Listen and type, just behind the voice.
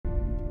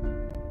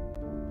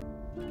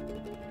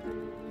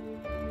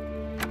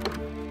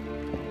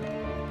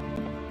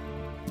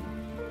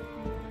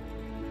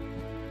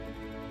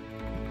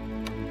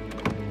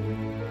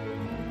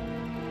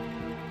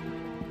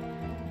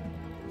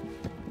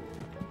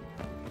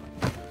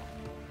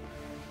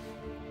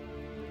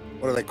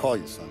What do they call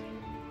you, son?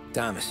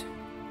 Thomas.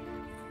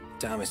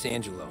 Thomas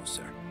Angelo,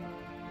 sir.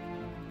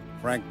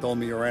 Frank told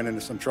me you ran into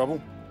some trouble?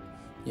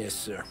 Yes,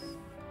 sir.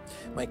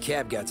 My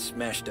cab got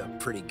smashed up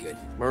pretty good.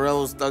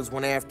 Morello's thugs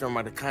went after him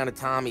by the kind of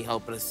Tommy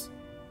helping us.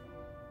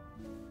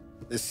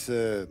 This,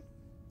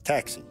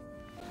 taxi.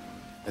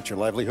 That's your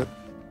livelihood?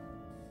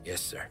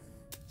 Yes, sir.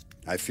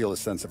 I feel a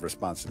sense of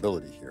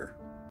responsibility here.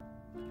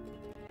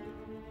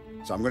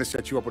 So I'm gonna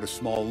set you up with a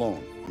small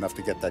loan, enough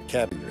to get that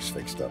cab of yours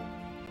fixed up.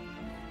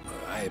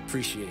 I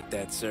appreciate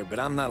that, sir, but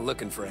I'm not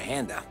looking for a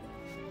handout.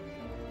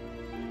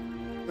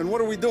 Then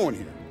what are we doing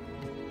here?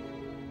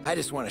 I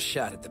just want a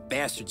shot at the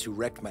bastards who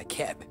wrecked my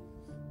cab.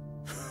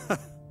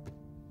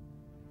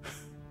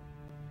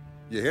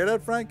 You hear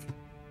that, Frank?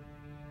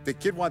 The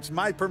kid wants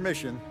my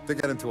permission to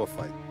get into a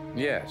fight.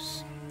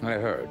 Yes, I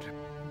heard.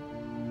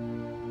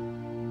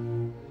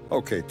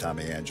 Okay,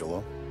 Tommy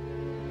Angelo.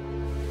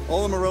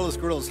 All the Morello's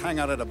girls hang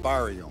out at a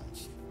bar he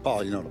owns.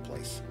 Paul, you know the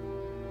place.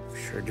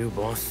 Sure do,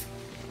 boss.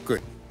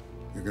 Good.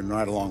 You can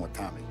ride along with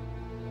Tommy.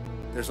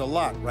 There's a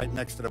lot right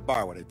next to the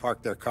bar where they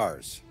park their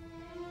cars.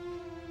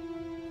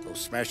 Go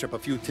smash up a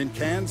few tin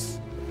cans,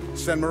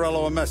 send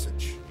Morello a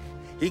message.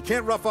 He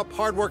can't rough up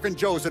hard-working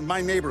Joes in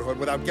my neighborhood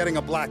without getting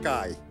a black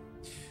eye.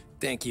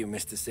 Thank you,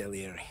 Mr.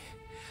 Salieri.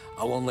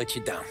 I won't let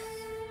you down.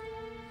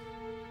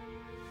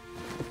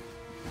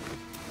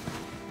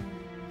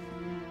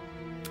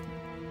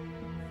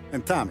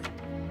 And Tommy,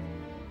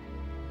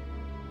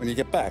 when you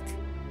get back,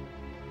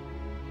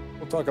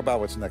 we'll talk about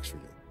what's next for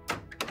you.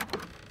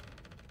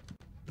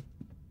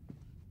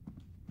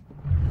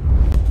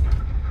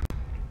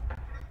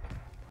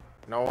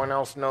 No one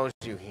else knows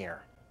you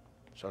here,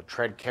 so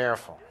tread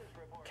careful,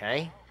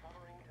 okay?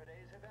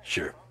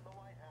 Sure.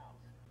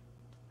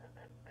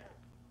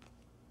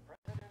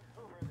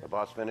 The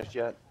boss finished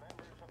yet?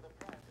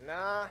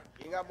 Nah,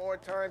 you got more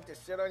time to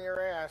sit on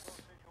your ass.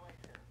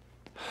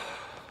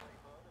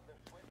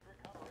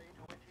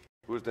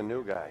 Who's the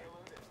new guy?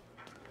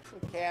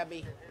 Some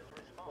cabbie.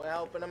 We're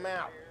helping him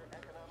out.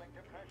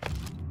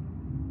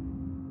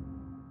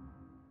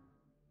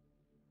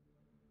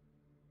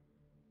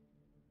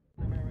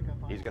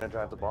 He's gonna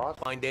drive the boss?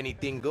 Find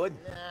anything good?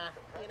 Nah,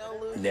 you don't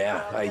lose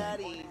Yeah,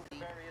 that easy.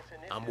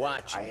 I'm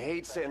watching. I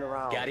hate sitting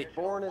around. Got it?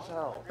 Boring as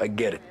hell. I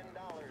get it.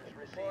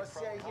 Boss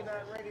says you're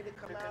not ready to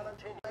come out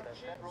until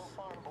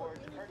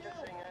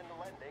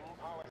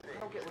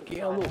 ¿Qué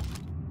hago?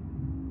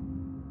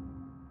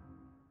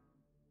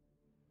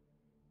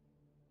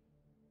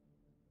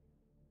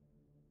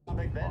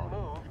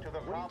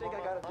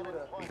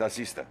 Il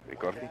tassista,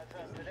 ricordi?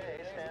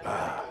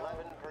 Ah,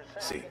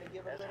 sì,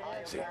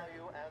 sì.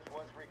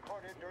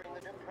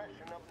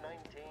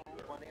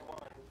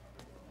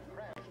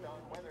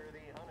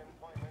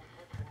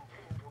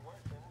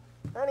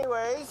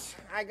 Anyways,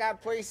 I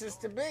got places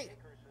to be.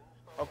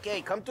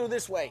 Okay, come through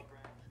this way.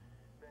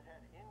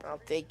 I'll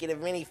take you to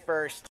Vinny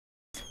first.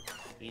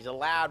 He's a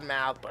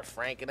loudmouth, but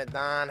Frank and the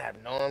Don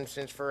have known him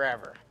since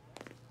forever.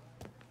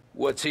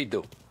 What's he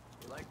do?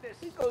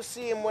 We go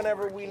see him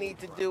whenever we need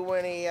to do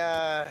any,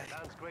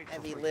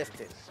 heavy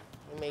lifting.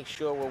 We make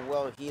sure we're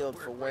well healed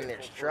for when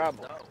there's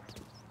trouble.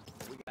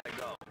 We gotta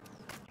go.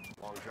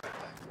 Long drive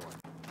back north.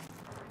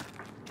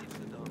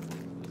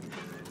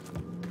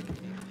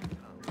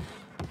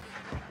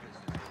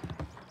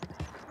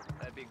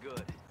 That'd be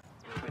good.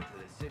 We went to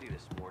the city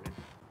this morning.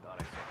 Thought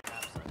I saw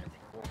cops on every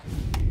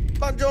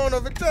corner. Buongiorno,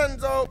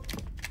 Vincenzo!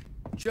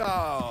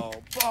 Ciao,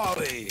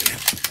 Polly.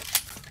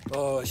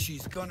 Oh,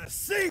 she's gonna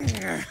sing.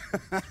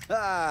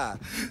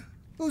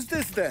 Who's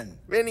this then?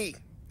 Vinny,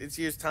 this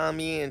here's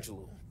Tommy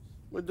Angelo.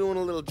 We're doing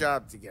a little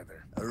job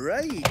together. All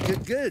right,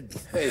 good.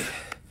 Hey,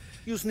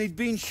 you need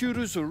bean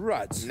shooters or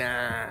rods?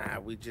 Nah,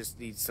 we just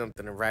need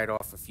something to write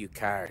off a few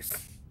cars.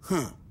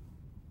 Huh.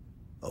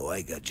 Oh,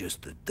 I got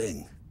just the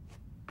thing.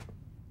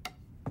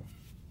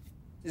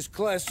 This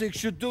classic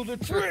should do the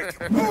trick.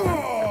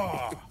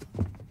 Oh!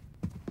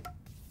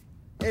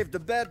 Hey, if the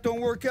bat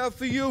don't work out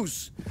for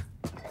yous,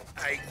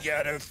 I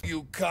got a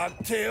few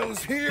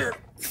cocktails here.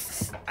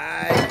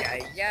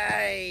 Ay,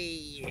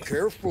 ay, ay.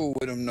 Careful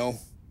with them, though.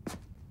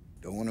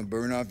 Don't want to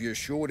burn off your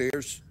short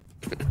hairs.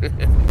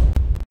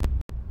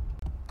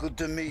 Good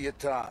to meet you,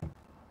 Tom.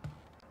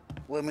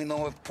 Let me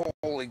know if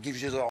Paulie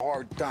gives you a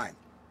hard time.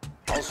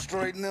 I'll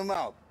straighten him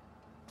out.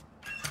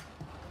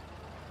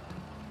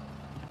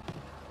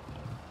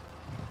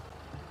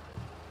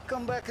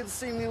 Come back and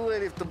see me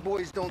later if the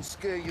boys don't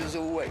scare yous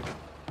away.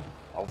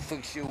 I'll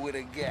fix you with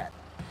a gat.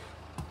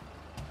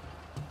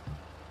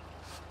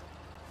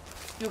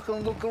 You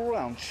can look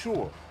around,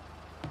 sure,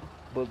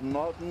 but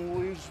nothing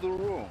leaves the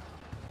room.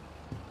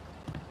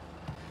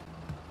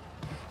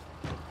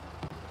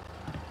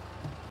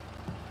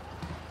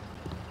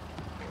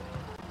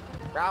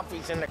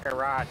 Ralphie's in the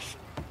garage.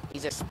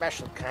 He's a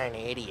special kind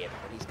of idiot,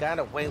 but he's got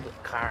a way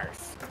with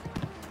cars.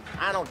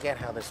 I don't get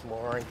how this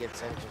moron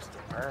gets engines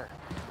to burn.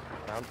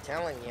 But I'm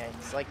telling you,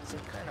 it's like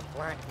some kind of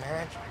black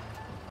magic.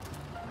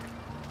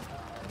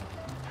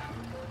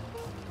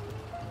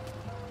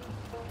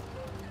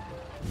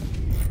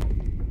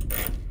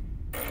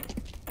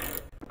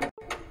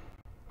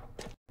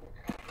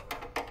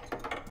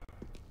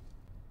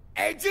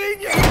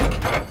 genius!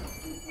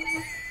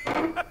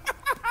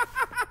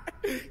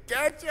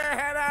 Get your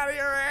head out of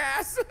your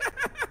ass!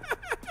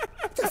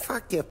 What the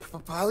fuck there,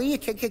 Polly? You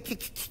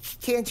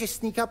can't just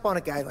sneak up on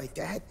a guy like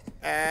that.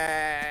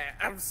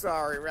 I'm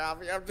sorry,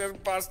 Ralphie. I'm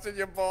just busting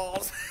your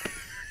balls.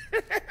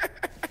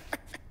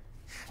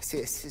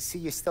 See,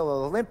 you're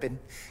still limping.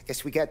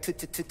 Guess we got two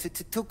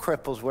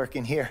cripples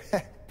working here.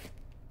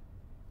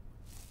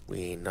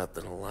 We ain't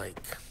nothing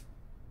alike.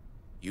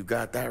 You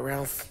got that,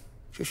 Ralph?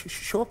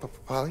 Sure,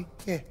 Polly.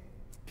 Yeah.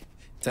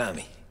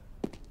 Tommy.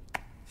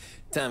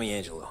 Tommy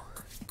Angelo.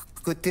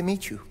 Good to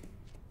meet you.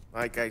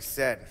 Like I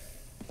said,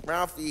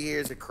 Ralphie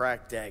here's a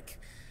cracked egg.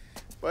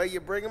 But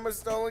you bring him a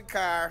stolen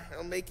car,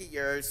 he'll make it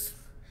yours.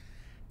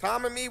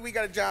 Tom and me, we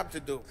got a job to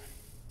do.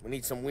 We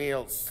need some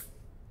wheels.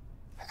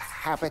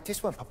 How about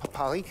this one,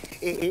 Polly?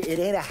 It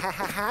ain't a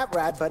hot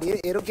rod, but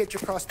it'll get you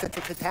across to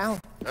town.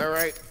 All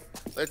right,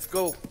 let's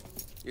go.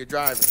 You're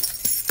driving.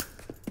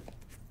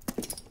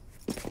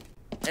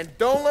 And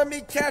don't let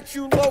me catch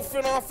you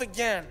loafing off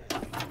again.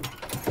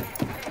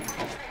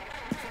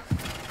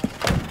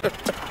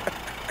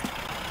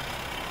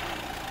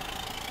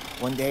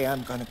 One day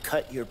I'm gonna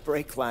cut your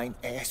brake line,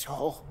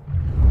 asshole.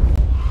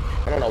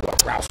 I don't know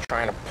what Ralph's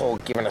trying to pull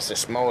giving us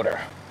this motor.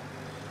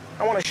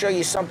 I want to show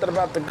you something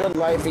about the good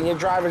life, and you're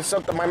driving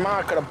something my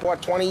mom could have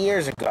bought 20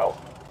 years ago.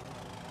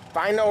 If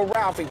I know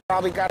Ralph, he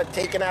probably got it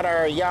taken out of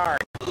our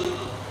yard.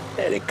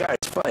 Yeah, the car's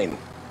fine.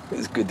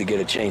 It's good to get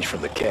a change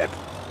from the cab.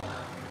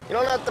 You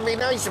don't have to be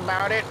nice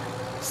about it.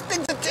 This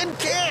thing's a tin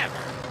can.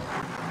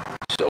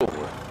 So,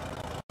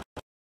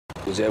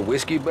 was that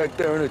whiskey back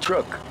there in the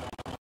truck?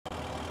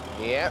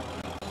 Yep,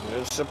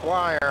 new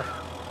supplier.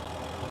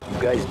 You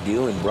guys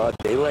deal in broad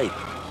daylight?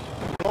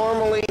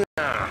 Normally,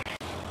 nah.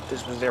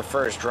 This was their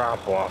first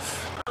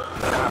drop-off.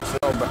 Cops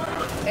know, but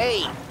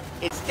hey,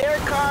 it's their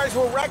cars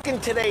we're wrecking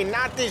today,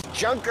 not this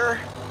junker.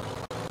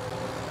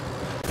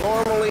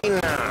 Normally,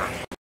 nah.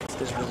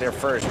 This was their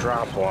first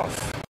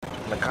drop-off.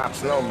 The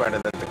cops know better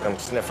than to come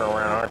sniffing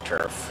around our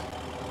turf.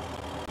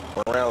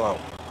 Morello,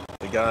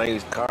 the guy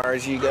whose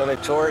cars you gonna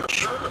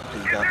torch,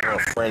 he's got more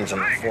friends on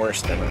the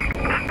force than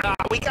him.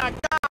 We got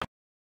cops.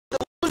 The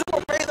loser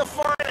will pay the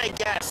fine, I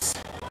guess.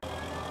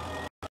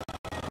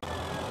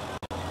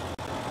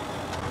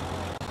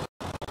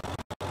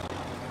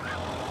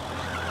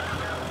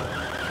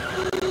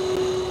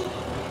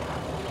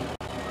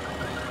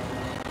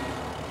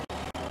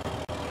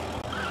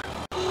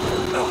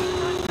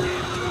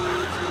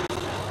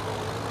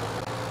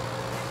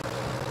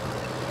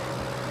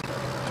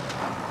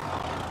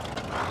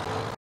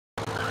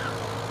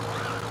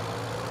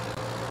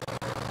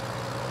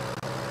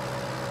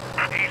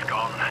 He's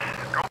gone.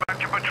 Go back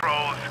to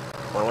patrols.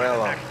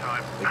 Morello, Next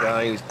time. the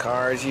guy whose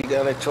cars you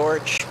gonna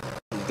torch,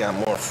 he's got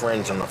more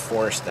friends on the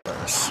force than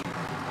us.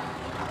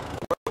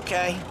 We're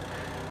okay,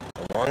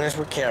 as long as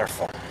we're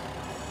careful.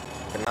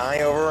 An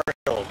eye over our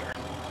shoulder.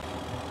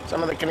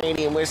 Some of the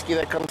Canadian whiskey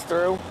that comes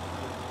through,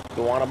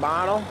 you want a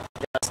bottle?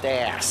 Just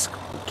ask.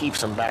 We keep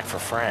some back for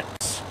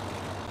friends.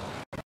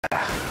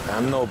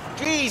 I'm no...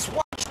 Jeez,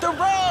 watch the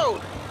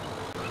road!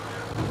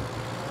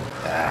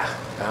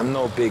 I'm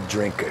no big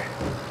drinker.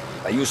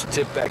 I used to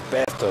tip back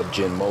bathtub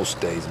gin most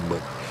days,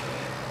 but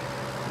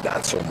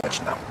not so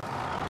much now.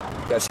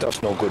 That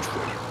stuff's no good for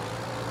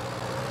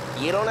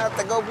you. You don't have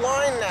to go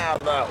blind now,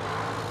 though.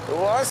 To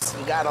us,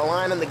 you got a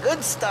line on the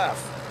good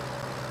stuff.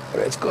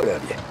 But that's good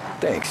of you.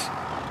 Thanks.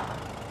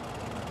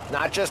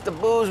 Not just the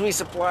booze we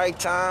supply,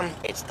 Tom.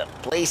 It's the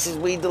places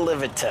we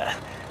deliver to.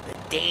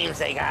 The dames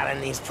they got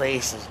in these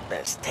places.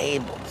 Best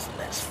tables,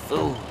 best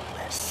food,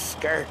 best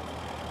skirt.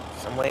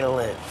 Some way to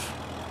live.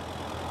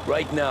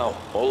 Right now,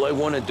 all I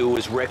want to do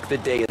is wreck the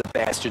day of the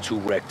bastards who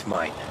wrecked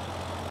mine.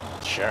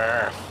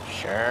 Sure.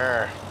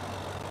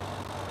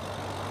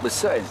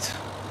 Besides,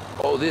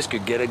 all this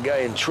could get a guy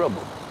in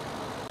trouble.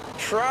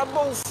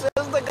 Trouble, says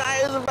the guy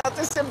who's about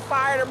to set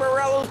fire to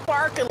Morello's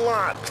parking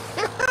lot.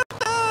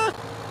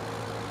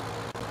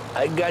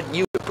 I got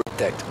you to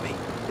protect me.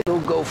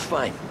 It'll go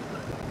fine.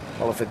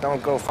 Well, if it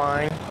don't go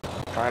fine,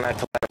 try not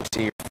to let him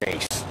see your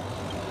face.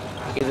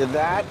 Either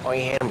that, or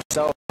you hit him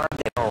so hard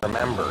they don't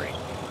remember it.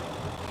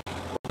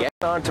 We're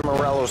getting onto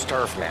Morello's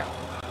turf now.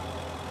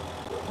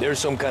 There's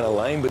some kind of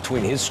line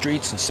between his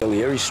streets and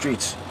Salieri's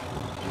streets.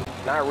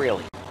 Not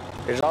really.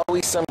 There's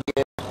always some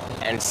give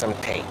and some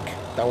take.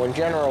 Though in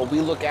general, we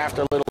look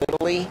after Little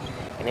Italy,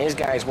 and his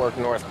guys work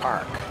North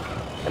Park.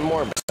 And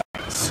more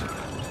besides.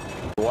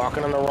 You're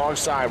walking on the wrong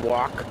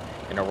sidewalk,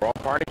 in the wrong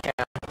part of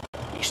town,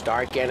 you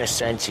start getting a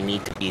sense you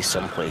need to be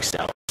someplace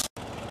else.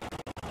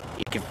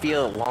 You can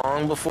feel it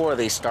long before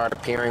they start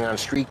appearing on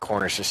street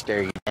corners to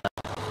stare you down.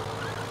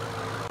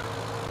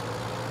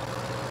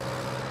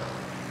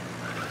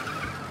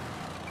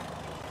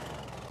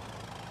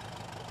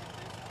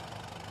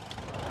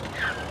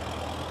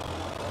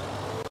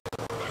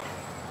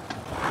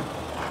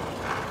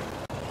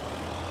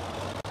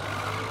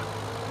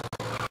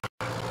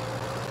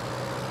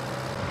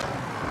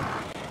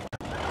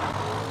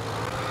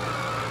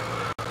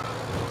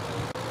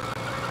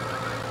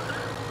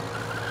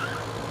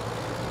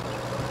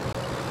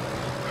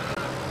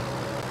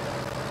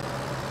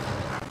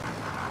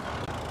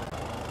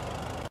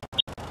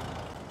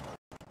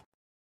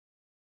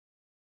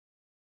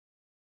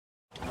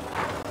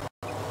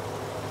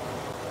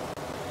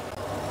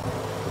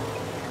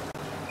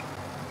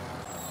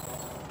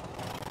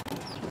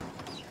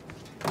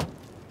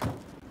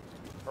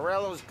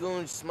 Morello's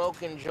goons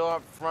smoke and Joe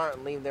up front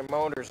and leave their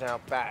motors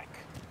out back.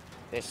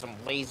 They're some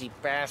lazy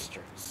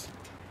bastards.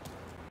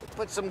 They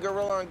put some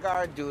guerrilla on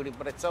guard duty,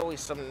 but it's always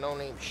some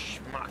no-name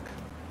schmuck.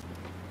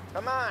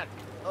 Come on,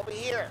 over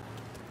here.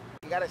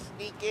 You gotta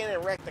sneak in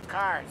and wreck the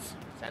cars.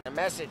 Send a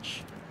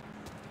message.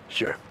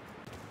 Sure.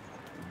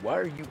 Why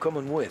are you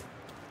coming with?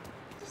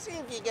 To see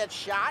if you get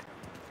shot.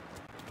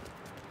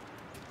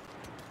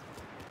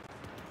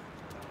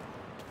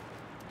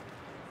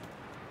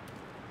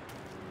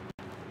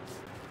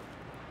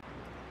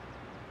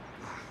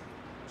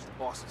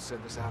 Boss will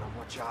send us out on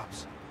what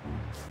jobs?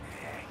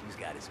 Yeah, he's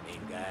got his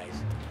main guys.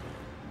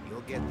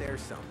 You'll get there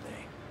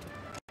someday.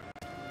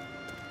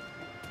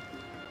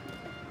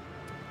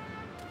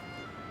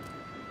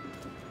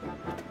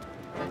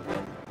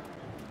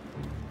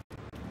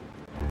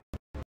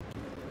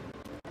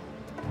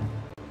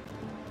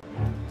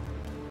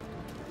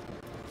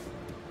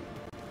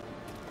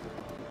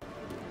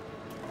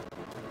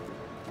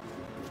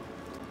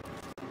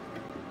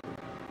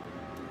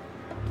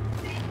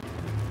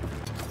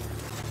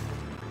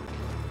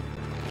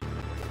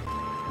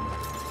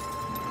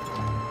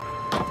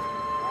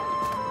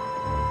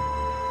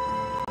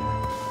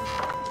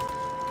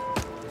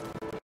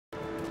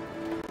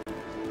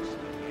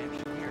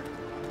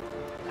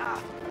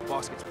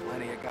 Boss gets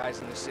plenty of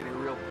guys in the city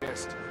real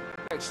pissed.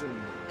 Makes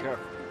them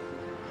careful.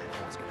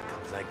 It's gonna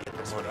come as I get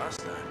this one us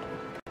done.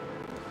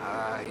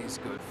 Ah, he's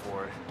good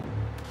for it.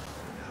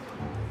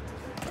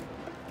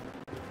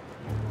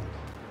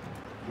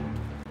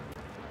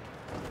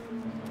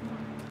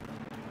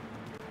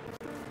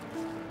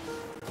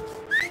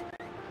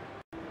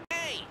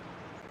 Hey!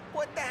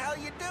 What the hell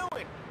you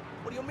doing?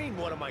 What do you mean,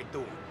 what am I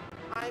doing?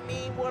 I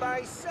mean what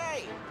I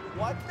say.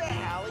 What the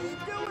hell are you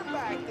doing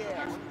back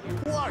there?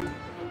 What?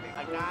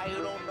 A guy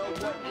who don't know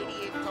what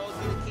idiot told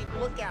you to keep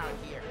lookout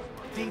here.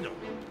 Dino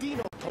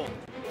told me.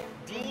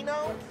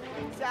 Dino?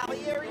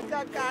 Salieri's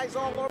got guys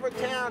all over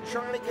town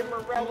trying to give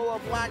Morello a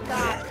black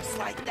eye. Just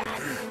like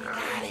that.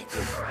 Got it.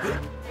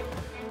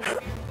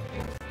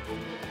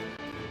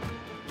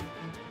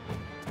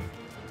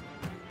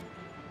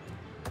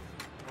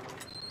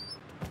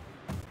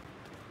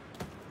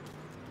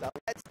 So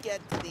let's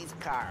get to these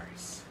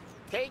cars.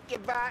 Take your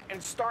bat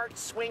and start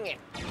swinging.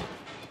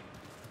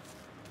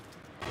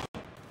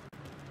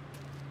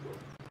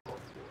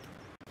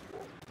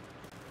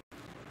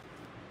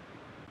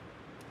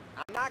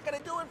 I'm not gonna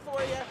do it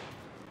for you.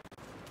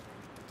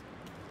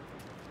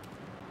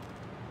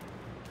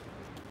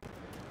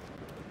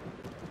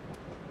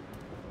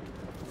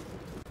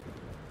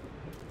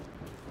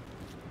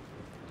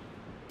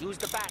 Use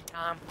the bat,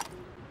 Tom.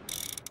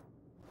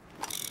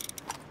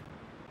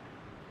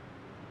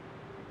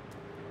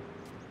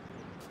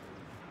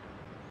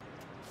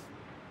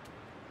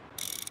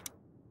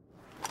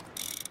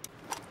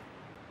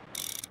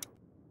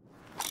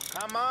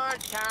 Come on,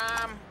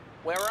 Tom.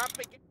 We're up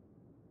again.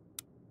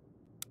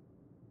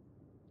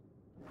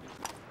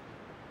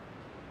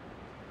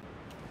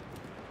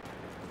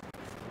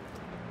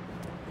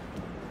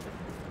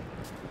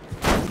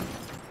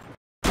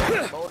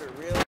 Motor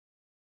really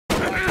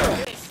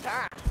this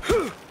time.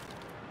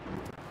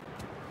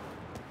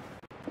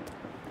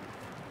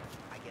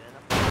 I get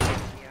enough to get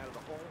me out of the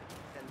hole,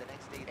 then the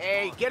next day it's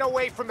Hey, gone. get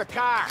away from the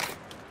car.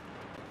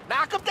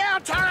 Knock him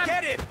down, Tom.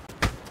 Get it!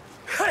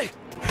 Hey!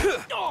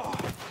 Oh.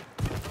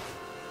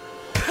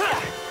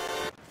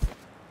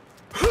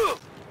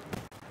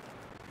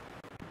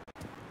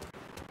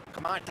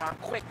 Come on, Tom,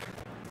 quick.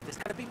 There's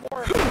gotta be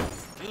more.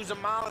 Use a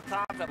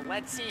Molotov and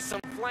let's see some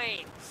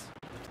flames.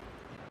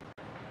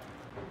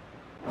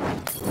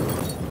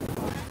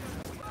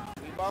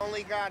 We've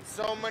only got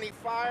so many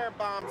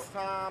firebombs,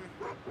 Tom.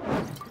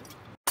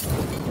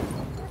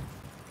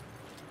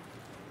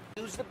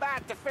 Use the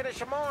bat to finish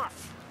them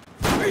off.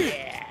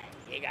 Yeah,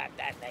 you got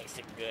that nice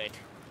and good.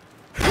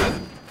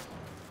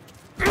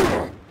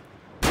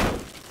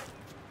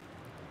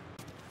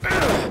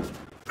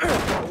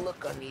 The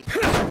look on these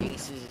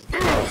faces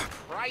is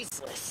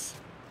priceless.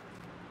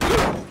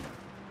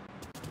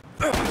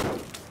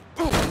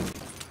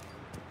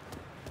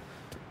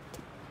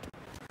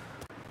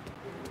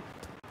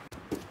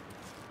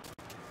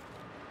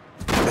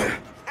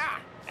 Ah,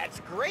 that's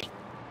great.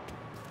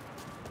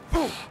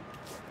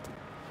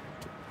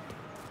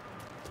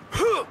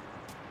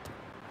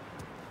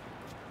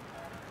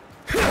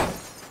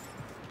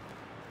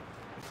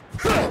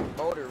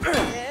 Motor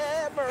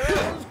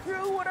Morello's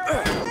crew would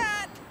have heard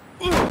that.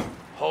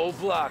 Whole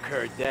block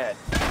heard that.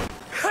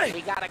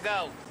 We gotta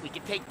go. We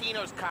can take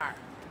Dino's car.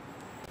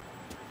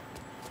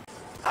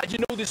 How'd you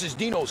know this is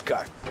Dino's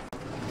car?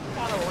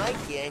 I don't like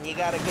you and you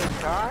got a good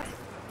car.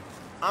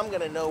 I'm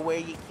gonna know where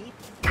you keep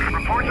it.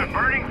 Reports of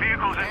burning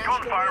vehicles and Smash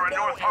gunfire in the window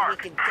North and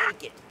Park. we can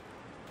take it.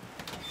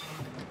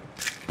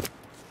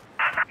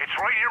 It's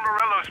right near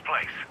Morello's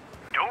place.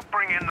 Don't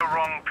bring in the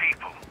wrong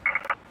people.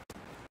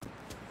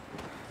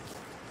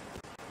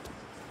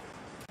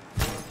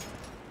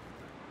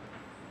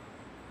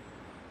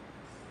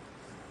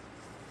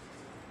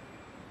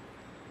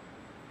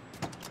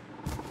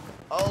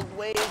 Old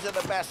ways are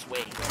the best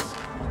ways.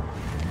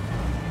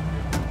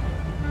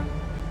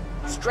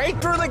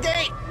 Straight through the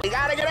gate. We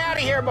gotta get out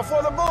of here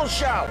before the Bulls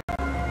show.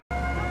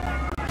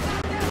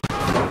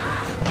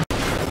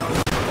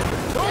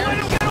 Don't let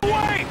him get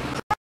away!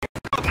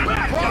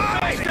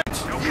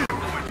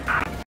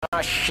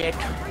 Oh, shit.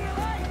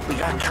 We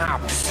got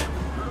cops.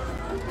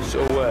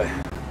 So,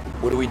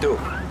 what do we do?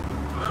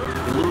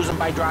 We lose them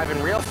by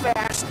driving real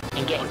fast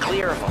and getting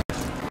clear of them.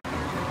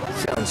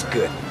 Sounds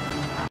good.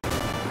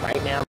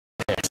 Right now,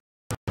 they're pissed.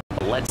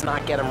 But let's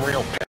not get them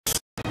real pissed.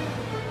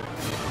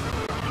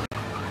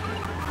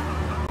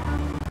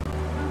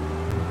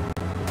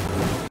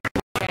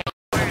 Okay,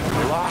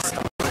 we lost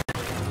them.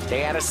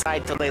 Stay out of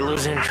sight till they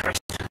lose interest.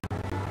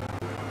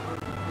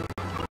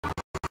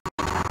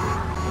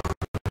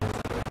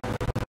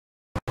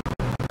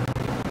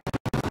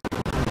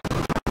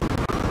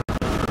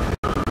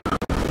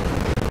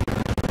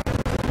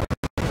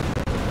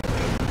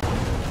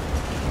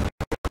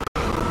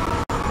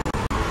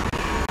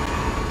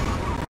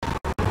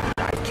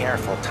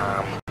 Careful,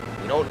 Tom.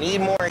 We don't need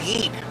more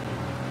heat.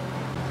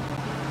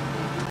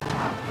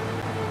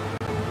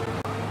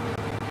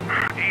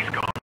 He's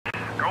gone.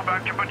 Go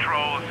back to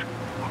patrols.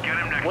 We'll get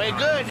him next We're time.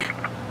 good.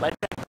 Let's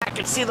get back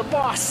and see the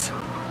boss.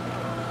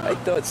 I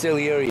thought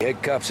Salieri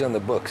had cops on the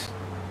books.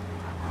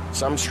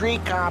 Some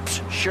street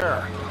cops,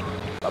 sure.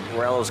 But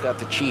Morello's got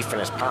the chief in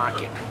his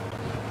pocket.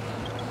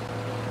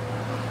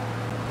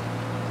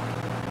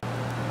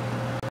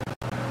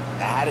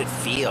 How'd it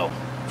feel?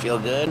 Feel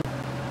good?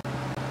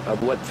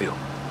 How'd what feel?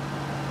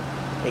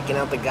 Taking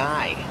out the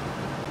guy.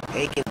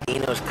 Taking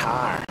Dino's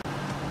car.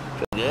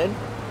 Feel good?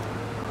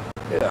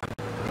 Yeah,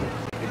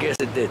 I guess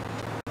it did.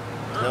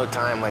 No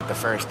time like the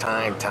first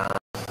time, Tom.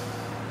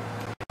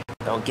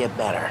 Don't get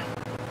better.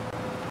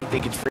 You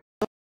think it's free?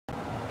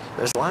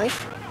 This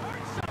life?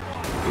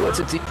 What's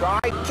it?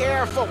 Drive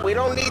careful. We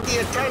don't need the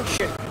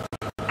attention.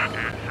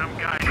 Some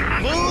guy.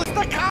 Lose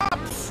the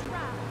cops!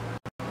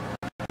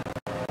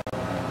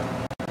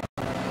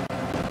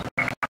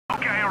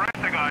 Okay, arrest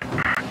the guy.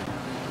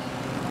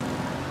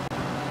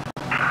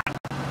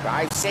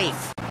 Drive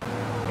safe.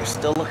 They're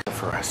still looking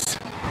for us.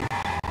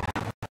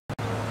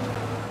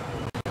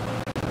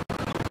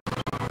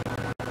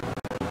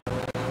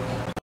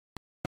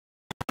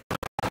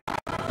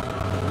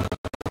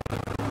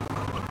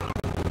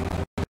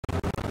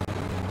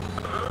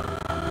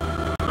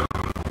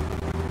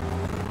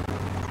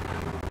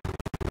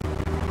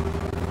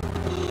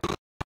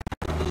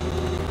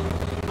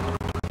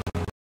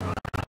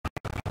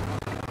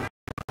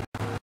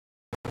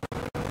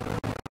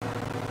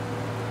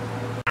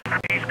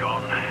 He's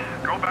gone.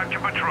 Go back to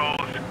patrols.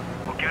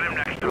 We'll get him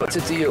next time. What's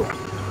it to you?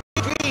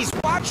 Please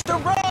watch the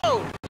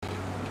road!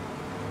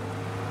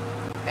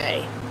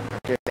 Hey,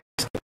 just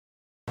asking.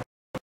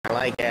 I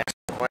like asking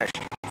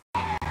questions.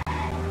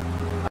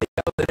 I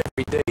yell it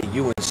every day.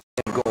 You and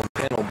Sam go and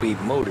panel beat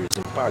motors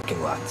in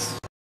parking lots.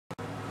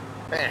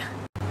 There's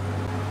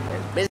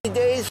busy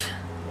days,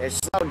 there's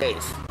slow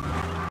days.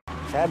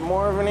 I've had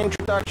more of an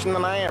introduction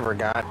than I ever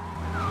got.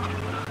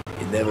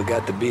 You never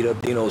got to beat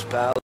up Dino's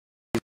pal?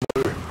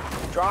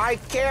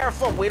 Drive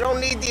careful, we don't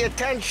need the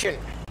attention.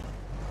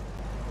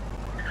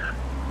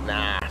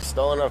 Nah,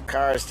 stole enough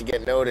cars to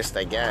get noticed,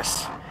 I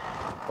guess.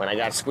 When I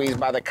got squeezed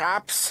by the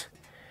cops,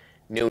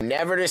 knew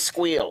never to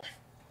squeal.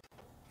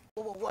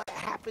 What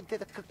happened to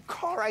the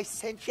car I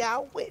sent you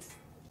out with?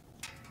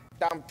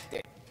 Dumped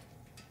it.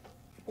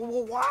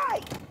 Well,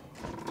 why?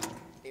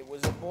 It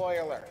was a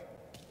boiler.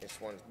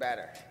 This one's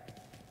better.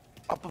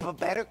 A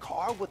better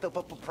car with a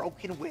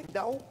broken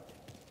window?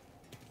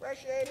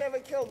 Fresh air never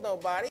killed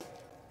nobody.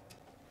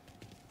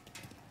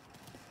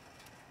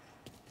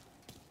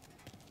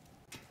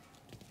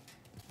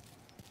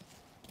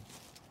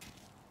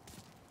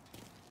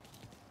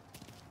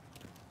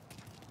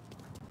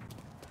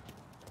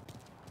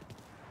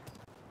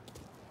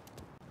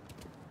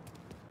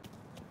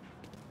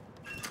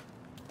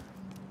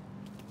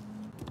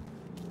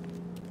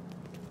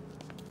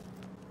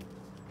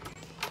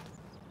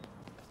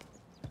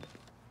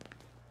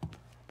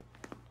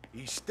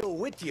 He's still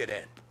with you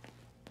then?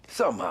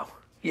 Somehow,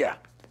 yeah.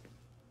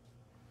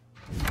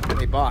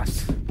 Hey,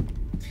 boss.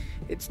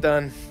 It's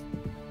done.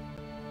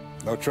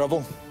 No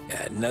trouble?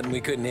 Yeah, nothing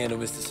we couldn't handle,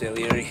 Mr.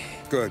 Salieri.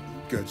 Good,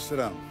 good. Sit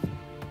down.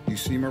 You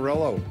see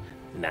Morello?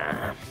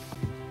 Nah.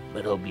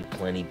 But he'll be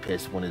plenty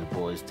pissed when his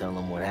boys tell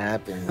him what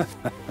happened.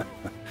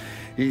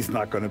 He's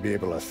not going to be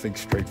able to think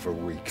straight for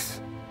weeks.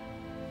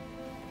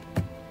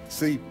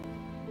 See,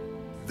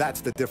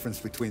 that's the difference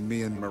between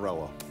me and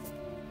Morello.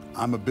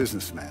 I'm a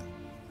businessman.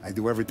 I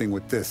do everything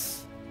with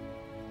this.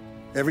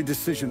 Every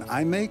decision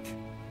I make,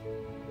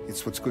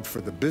 it's what's good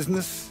for the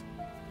business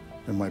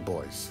and my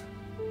boys.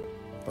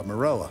 But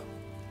Morello,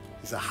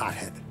 he's a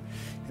hothead.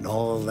 And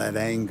all that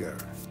anger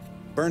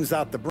burns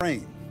out the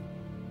brain.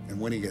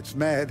 And when he gets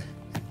mad,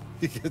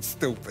 he gets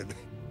stupid.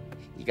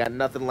 You got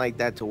nothing like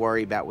that to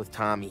worry about with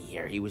Tommy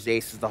here. He was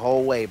aces the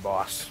whole way,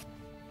 boss.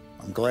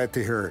 I'm glad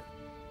to hear it.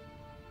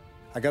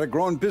 I got a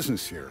growing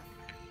business here.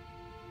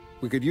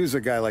 We could use a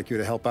guy like you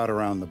to help out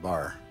around the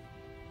bar.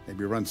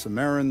 Maybe run some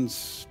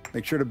errands,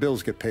 make sure the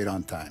bills get paid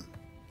on time.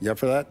 You up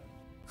for that?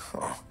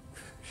 Oh,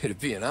 It'd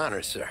be an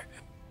honor, sir.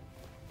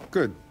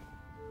 Good.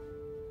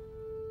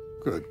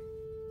 Good.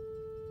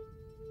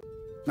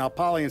 Now,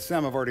 Polly and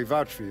Sam have already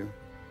vouched for you.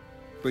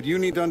 But you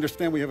need to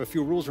understand we have a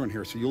few rules around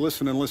here, so you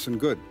listen and listen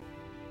good.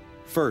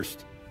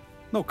 First,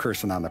 no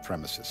cursing on the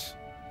premises.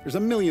 There's a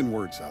million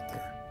words out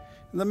there.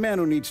 And the man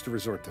who needs to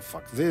resort to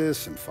fuck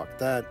this and fuck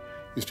that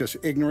is just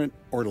ignorant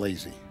or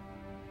lazy.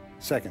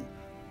 Second,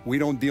 we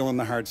don't deal in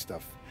the hard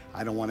stuff.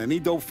 I don't want any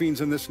dope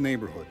fiends in this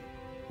neighborhood.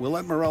 We'll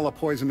let Morello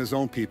poison his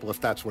own people if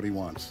that's what he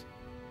wants.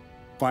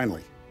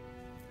 Finally,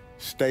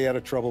 stay out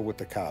of trouble with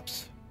the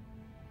cops.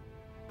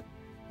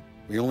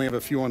 We only have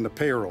a few on the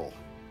payroll.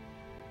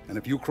 And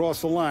if you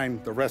cross the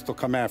line, the rest will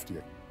come after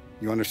you.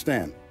 You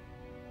understand?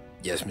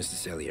 Yes, Mr.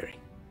 Salieri.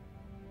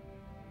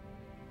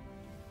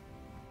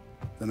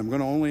 Then I'm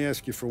going to only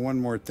ask you for one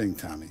more thing,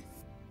 Tommy.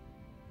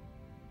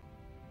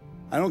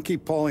 I don't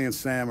keep Paulie and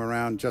Sam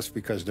around just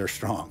because they're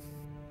strong.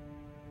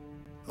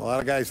 A lot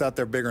of guys out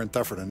there bigger and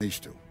tougher than these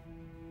two.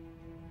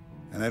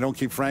 And I don't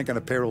keep Frank on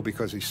the payroll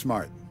because he's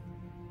smart.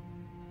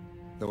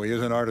 Though he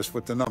is an artist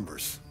with the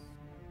numbers.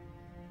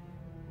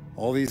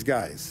 All these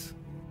guys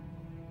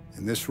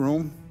in this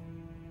room,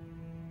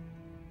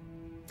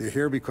 they're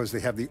here because they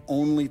have the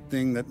only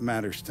thing that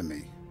matters to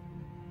me.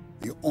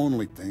 The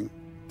only thing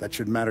that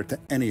should matter to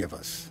any of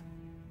us.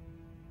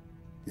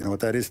 You know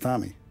what that is,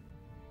 Tommy?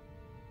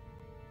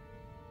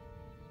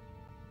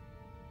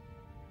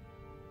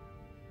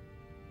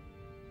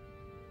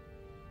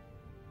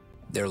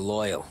 They're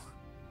loyal.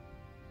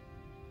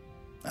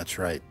 That's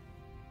right.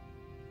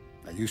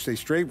 Now, you stay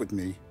straight with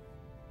me,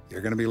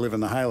 you're gonna be living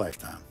the high life,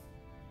 Tom.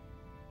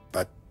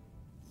 But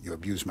you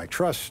abuse my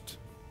trust.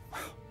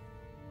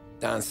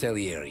 Don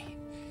Salieri,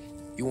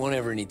 you won't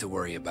ever need to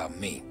worry about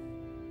me.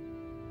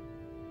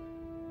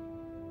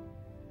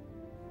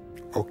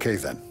 Okay,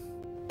 then.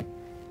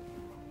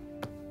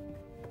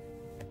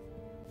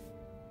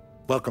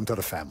 Welcome to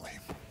the family.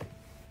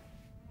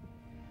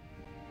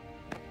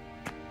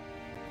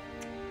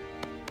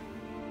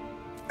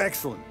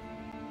 Excellent.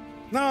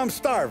 Now I'm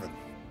starving.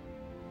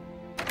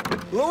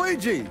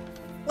 Luigi,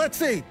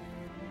 let's eat.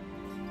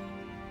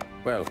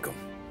 Welcome.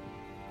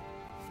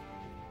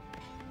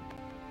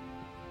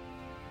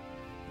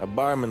 A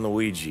barman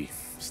Luigi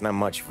is not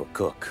much of a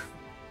cook.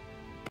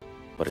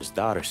 But his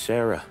daughter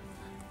Sarah,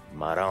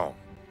 Maron.